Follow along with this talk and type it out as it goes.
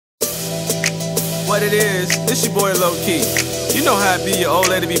What it is, it's your boy Low Key. You know how it be, your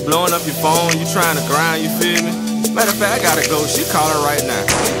old lady be blowing up your phone, you trying to grind, you feel me? Matter of fact, I gotta go, she calling right now.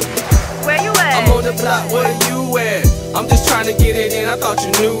 Where you at? I'm on the block, where you at? I'm just trying to get it in, I thought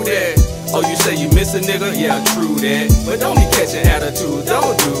you knew that. Oh, you say you miss a nigga? Yeah, true that. But don't be catching attitude,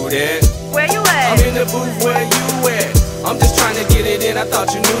 don't do that. Where you at? I'm in the booth, where you at? I'm just trying to get it in, I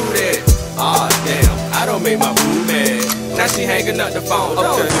thought you knew that. Aw, damn, I don't make my boo mad. Now she hanging up the phone,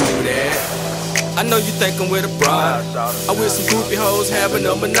 don't do that. I know you think I'm with a bride. I with some groupie hoes having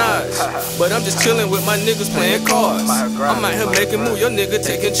a menage. But I'm just chilling with my niggas playing cards. I'm out here making move, your nigga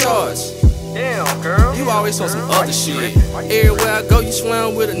taking charge. Damn, girl. You always on some other shit. Everywhere I go, you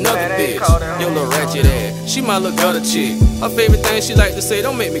slam with another bitch. Your little ratchet ass, she my little gutter chick. Her favorite thing she like to say,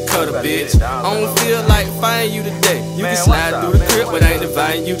 don't make me cut a bitch. I don't feel like fighting you today. You can slide through the crib, but I ain't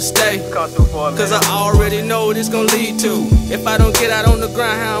inviting you to stay. Cause I already know what it's gonna lead to. If I don't get out on the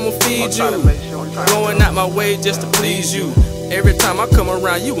grind, how I'ma feed you? Going out my way just to please you. Every time I come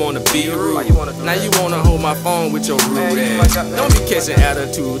around, you wanna be rude. Now you wanna hold my phone with your rude ass. Don't be catching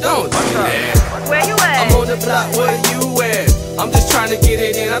attitude, don't do that. Where you at? I'm on the block, where you at? I'm just trying to get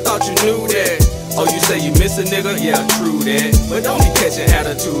it in, I thought you knew that. Oh, you say you miss a nigga? Yeah, true that. But don't be catching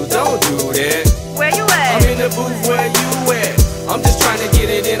attitude, don't do that. Where you at? I'm in the booth, where you at? I'm just trying to get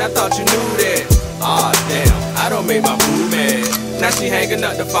it in, I thought you knew that. Aw, damn, I don't make my boo mad. Now she hanging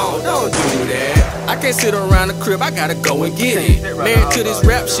up the phone, don't do that. I can't sit around the crib, I gotta go and get it. Married to this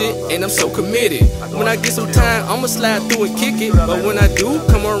rap shit, and I'm so committed. When I get some time, I'ma slide through and kick it. But when I do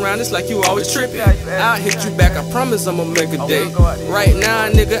come around, it's like you always tripping. I'll hit you back, I promise I'ma make a day. Right now,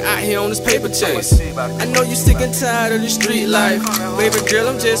 nigga out here on this paper chase. I know you sick and tired of the street life. Baby girl,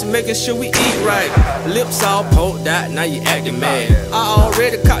 I'm just making sure we eat right. Lips all poked out, now you acting mad. I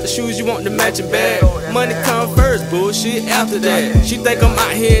already caught the shoes, you want the matching bag. Money come first, bullshit after that. She think I'm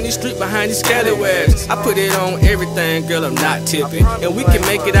out here in the street behind these scallywags. I put it on everything, girl, I'm not tipping. And we can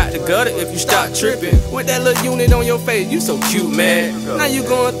make it out the gutter if you start tripping. With that little unit on your face, you so cute, man. Now you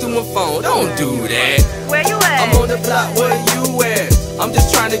going through my phone, don't do that. Where you at? I'm on the block, where you at? I'm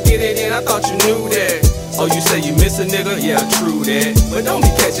just trying to get it in, I thought you knew that. Oh, you say you miss a nigga? Yeah, true that. But don't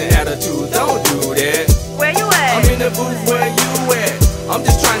be catching attitude, don't do that. Where you at? I'm in the booth, where you at? I'm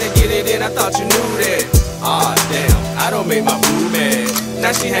just trying to get it in, I thought you knew that. Aw, damn, I don't make my boo mad.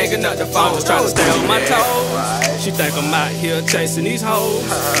 Now she hanging up the phone, just trying to stay on my toes. She think I'm out here chasing these hoes.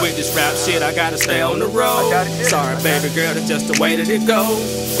 With this rap shit, I gotta stay on the road. Sorry, baby girl, that's just the way that it goes.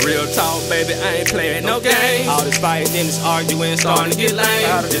 Real talk, baby, I ain't playing no games. All this fighting and this arguing starting to get lame.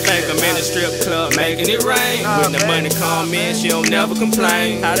 Just think I'm in the strip club making it rain. When the money come in, she don't never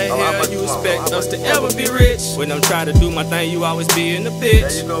complain. How the hell you expect us to ever be rich? When I'm trying to do my thing, you always be in the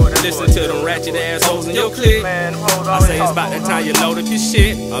bitch. Listen to them ratchet assholes in your clique. I say it's about that time you load up your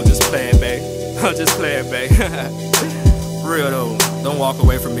shit. I'm just playing, babe. I'm just playing, babe. Real though, don't walk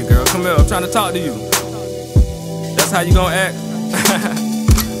away from me, girl. Come here, I'm trying to talk to you. That's how you gonna act?